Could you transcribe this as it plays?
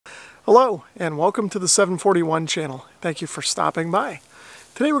Hello and welcome to the 741 channel. Thank you for stopping by.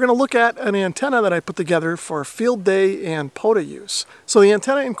 Today we're going to look at an antenna that I put together for field day and POTA use. So the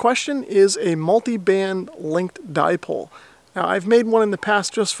antenna in question is a multi-band linked dipole. Now I've made one in the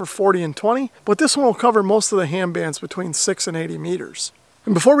past just for 40 and 20, but this one will cover most of the ham bands between 6 and 80 meters.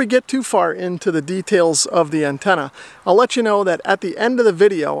 And before we get too far into the details of the antenna, I'll let you know that at the end of the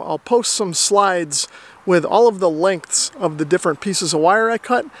video I'll post some slides with all of the lengths of the different pieces of wire I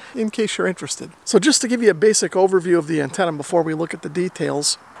cut, in case you're interested. So just to give you a basic overview of the antenna before we look at the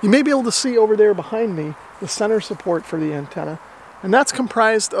details, you may be able to see over there behind me the center support for the antenna, and that's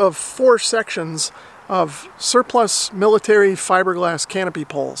comprised of 4 sections of surplus military fiberglass canopy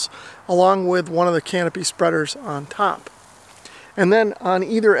poles, along with one of the canopy spreaders on top. And then on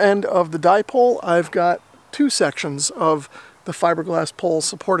either end of the dipole, I've got 2 sections of the fiberglass poles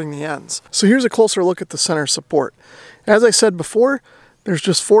supporting the ends. So here's a closer look at the center support. As I said before, there's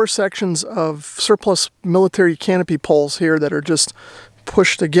just 4 sections of surplus military canopy poles here that are just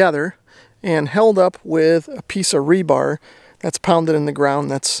pushed together and held up with a piece of rebar that's pounded in the ground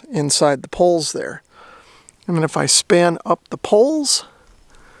that's inside the poles there. And then if I span up the poles,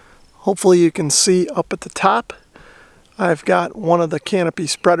 hopefully you can see up at the top, I've got one of the canopy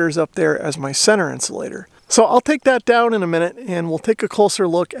spreaders up there as my center insulator. So I'll take that down in a minute and we'll take a closer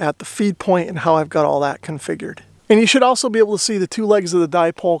look at the feed point and how I've got all that configured. And you should also be able to see the 2 legs of the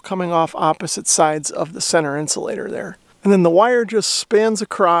dipole coming off opposite sides of the center insulator there. And then the wire just spans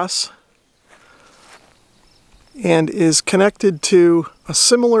across and is connected to a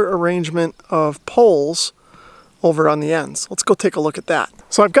similar arrangement of poles over on the ends. Let's go take a look at that.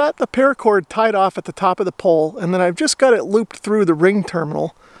 So I've got the paracord tied off at the top of the pole, and then I've just got it looped through the ring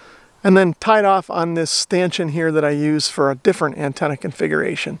terminal and then tied off on this stanchion here that I use for a different antenna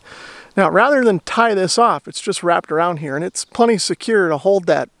configuration. Now rather than tie this off, it's just wrapped around here, and it's plenty secure to hold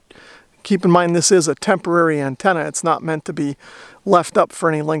that. Keep in mind this is a temporary antenna. It's not meant to be left up for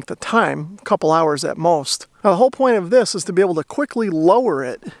any length of time, a couple hours at most. Now the whole point of this is to be able to quickly lower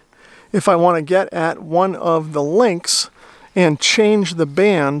it if I want to get at one of the links and change the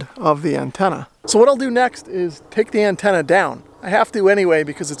band of the antenna. So what I'll do next is take the antenna down. I have to anyway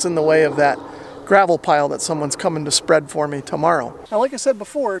because it's in the way of that gravel pile that someone's coming to spread for me tomorrow. Now like I said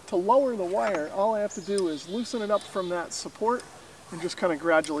before, to lower the wire, all I have to do is loosen it up from that support and just kind of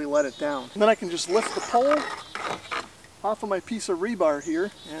gradually let it down. And then I can just lift the pole off of my piece of rebar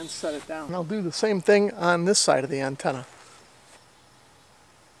here and set it down. And I'll do the same thing on this side of the antenna.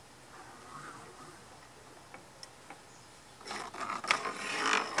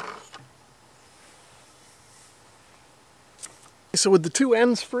 So with the 2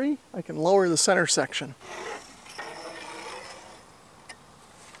 ends free, I can lower the center section.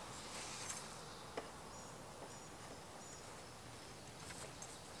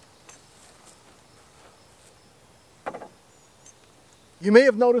 You may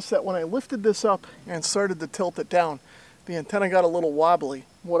have noticed that when I lifted this up and started to tilt it down, the antenna got a little wobbly.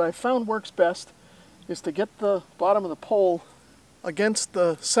 What I found works best is to get the bottom of the pole against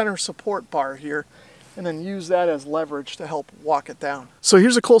the center support bar here and then use that as leverage to help walk it down. So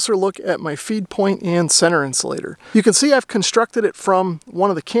here's a closer look at my feed point and center insulator. You can see I've constructed it from one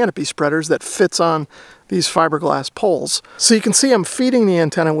of the canopy spreaders that fits on these fiberglass poles. So you can see I'm feeding the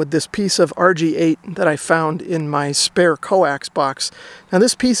antenna with this piece of RG8 that I found in my spare coax box. Now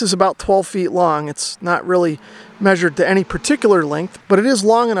this piece is about 12 feet long. It's not really measured to any particular length, but it is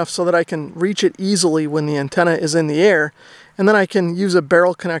long enough so that I can reach it easily when the antenna is in the air. And then I can use a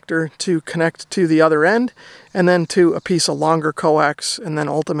barrel connector to connect to the other end, and then to a piece of longer coax, and then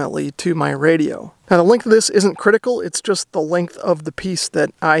ultimately to my radio. Now the length of this isn't critical, it's just the length of the piece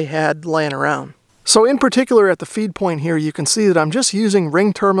that I had laying around. So in particular at the feed point here, you can see that I'm just using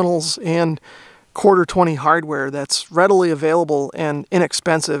ring terminals and 1/4-20 hardware that's readily available and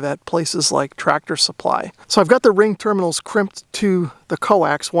inexpensive at places like Tractor Supply. So I've got the ring terminals crimped to the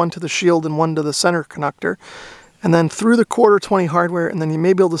coax, one to the shield and one to the center conductor, and then through the 1/4-20 hardware, and then you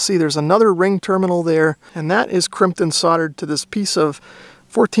may be able to see there's another ring terminal there, and that is crimped and soldered to this piece of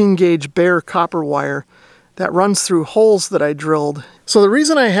 14 gauge bare copper wire that runs through holes that I drilled. So the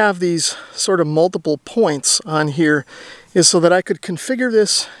reason I have these sort of multiple points on here is so that I could configure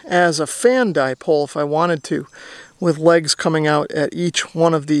this as a fan dipole if I wanted to, with legs coming out at each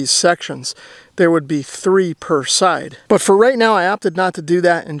one of these sections. There would be 3 per side. But for right now I opted not to do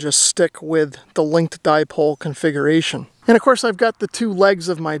that and just stick with the linked dipole configuration. And of course I've got the 2 legs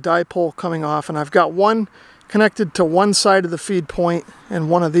of my dipole coming off, and I've got one connected to one side of the feed point and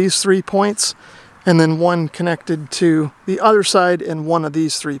one of these 3 points, and then one connected to the other side and one of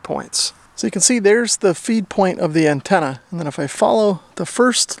these 3 points. So you can see there's the feed point of the antenna, and then if I follow the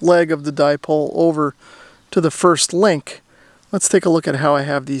first leg of the dipole over to the first link, let's take a look at how I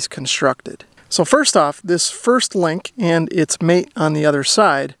have these constructed. So first off, this first link and its mate on the other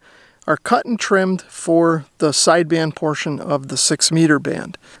side are cut and trimmed for the sideband portion of the 6-meter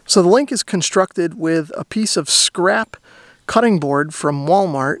band. So the link is constructed with a piece of scrap cutting board from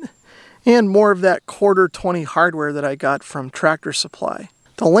Walmart and more of that quarter 20 hardware that I got from Tractor Supply.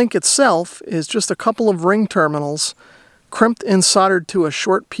 The link itself is just a couple of ring terminals crimped and soldered to a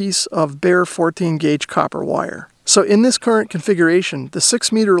short piece of bare 14 gauge copper wire. So in this current configuration, the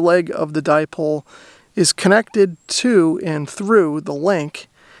 6-meter leg of the dipole is connected to and through the link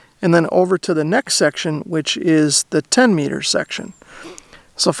and then over to the next section, which is the 10-meter section.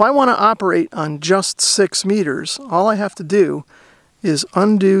 So if I want to operate on just 6 meters, all I have to do is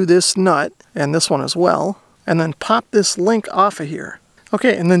undo this nut, and this one as well, and then pop this link off of here.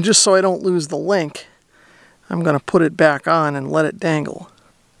 Okay, and then just so I don't lose the link, I'm going to put it back on and let it dangle.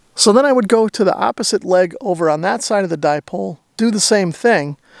 So then I would go to the opposite leg over on that side of the dipole, do the same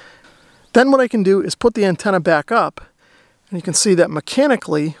thing. Then what I can do is put the antenna back up, and you can see that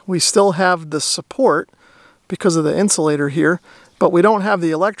mechanically we still have the support because of the insulator here, but we don't have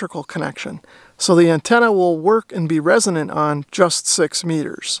the electrical connection. So the antenna will work and be resonant on just 6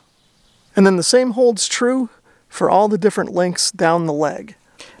 meters. And then the same holds true for all the different links down the leg.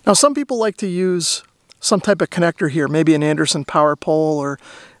 Now some people like to use some type of connector here, maybe an Anderson power pole or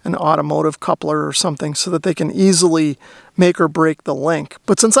an automotive coupler or something, so that they can easily make or break the link.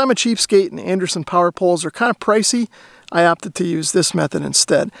 But since I'm a cheapskate and Anderson power poles are kind of pricey, I opted to use this method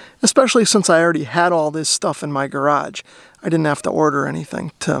instead, especially since I already had all this stuff in my garage. I didn't have to order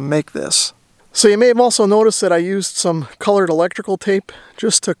anything to make this. So you may have also noticed that I used some colored electrical tape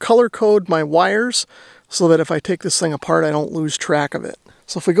just to color code my wires so that if I take this thing apart, I don't lose track of it.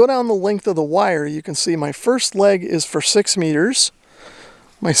 So if we go down the length of the wire, you can see my first leg is for 6 meters.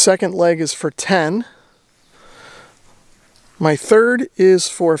 My second leg is for 10. My third is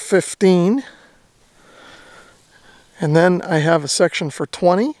for 15. And then I have a section for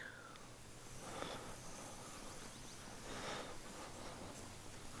 20.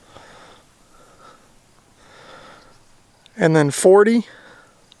 And then 40.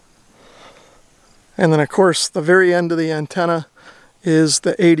 And then of course the very end of the antenna is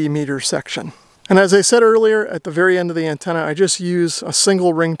the 80-meter section. And as I said earlier, at the very end of the antenna, I just use a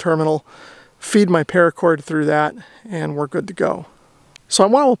single ring terminal, feed my paracord through that, and we're good to go. So I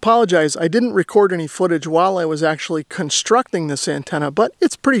want to apologize, I didn't record any footage while I was actually constructing this antenna, but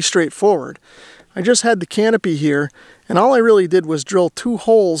it's pretty straightforward. I just had the canopy here, and all I really did was drill 2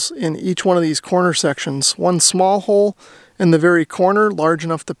 holes in each one of these corner sections. One small hole in the very corner, large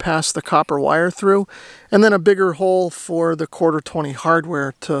enough to pass the copper wire through, and then a bigger hole for the quarter 20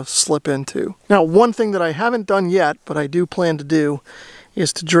 hardware to slip into. Now, one thing that I haven't done yet, but I do plan to do,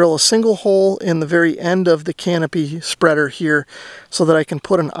 is to drill a single hole in the very end of the canopy spreader here so that I can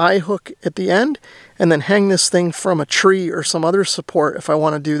put an eye hook at the end and then hang this thing from a tree or some other support if I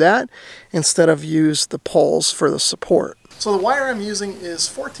want to do that, instead of use the poles for the support. So the wire I'm using is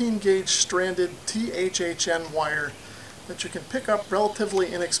 14 gauge stranded THHN wire that you can pick up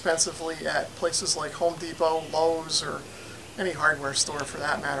relatively inexpensively at places like Home Depot, Lowe's, or any hardware store for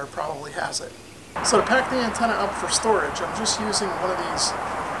that matter probably has it. So to pack the antenna up for storage, I'm just using one of these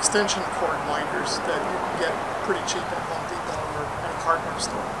extension cord winders that you can get pretty cheap at Home Depot or any hardware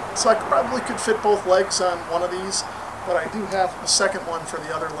store. So I probably could fit both legs on one of these, but I do have a second one for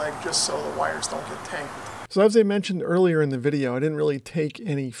the other leg just so the wires don't get tangled. So as I mentioned earlier in the video, I didn't really take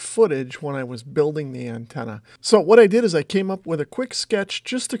any footage when I was building the antenna. So what I did is I came up with a quick sketch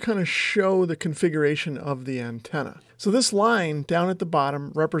just to kind of show the configuration of the antenna. So this line down at the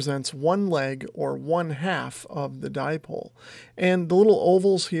bottom represents one leg or 1/2 of the dipole. And the little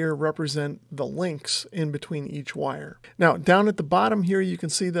ovals here represent the links in between each wire. Now down at the bottom here you can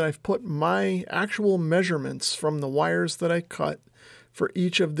see that I've put my actual measurements from the wires that I cut for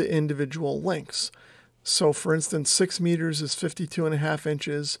each of the individual links. So for instance, 6 meters is 52.5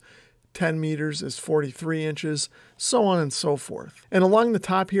 inches, 10 meters is 43 inches, so on and so forth. And along the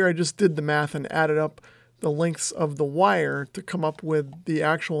top here, I just did the math and added up the lengths of the wire to come up with the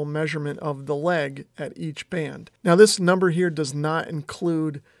actual measurement of the leg at each band. Now this number here does not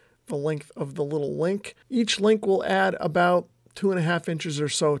include the length of the little link. Each link will add about 2.5 inches or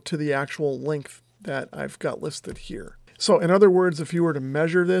so to the actual length that I've got listed here. So in other words, if you were to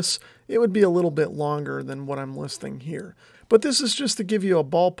measure this, it would be a little bit longer than what I'm listing here. But this is just to give you a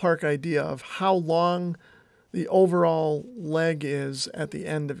ballpark idea of how long the overall leg is at the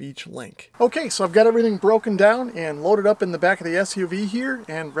end of each link. Okay, so I've got everything broken down and loaded up in the back of the SUV here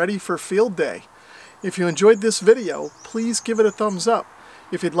and ready for field day. If you enjoyed this video, please give it a thumbs up.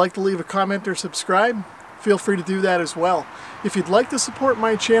 If you'd like to leave a comment or subscribe, feel free to do that as well. If you'd like to support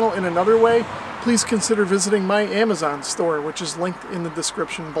my channel in another way, please consider visiting my Amazon store, which is linked in the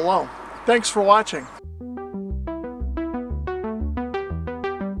description below. Thanks for watching.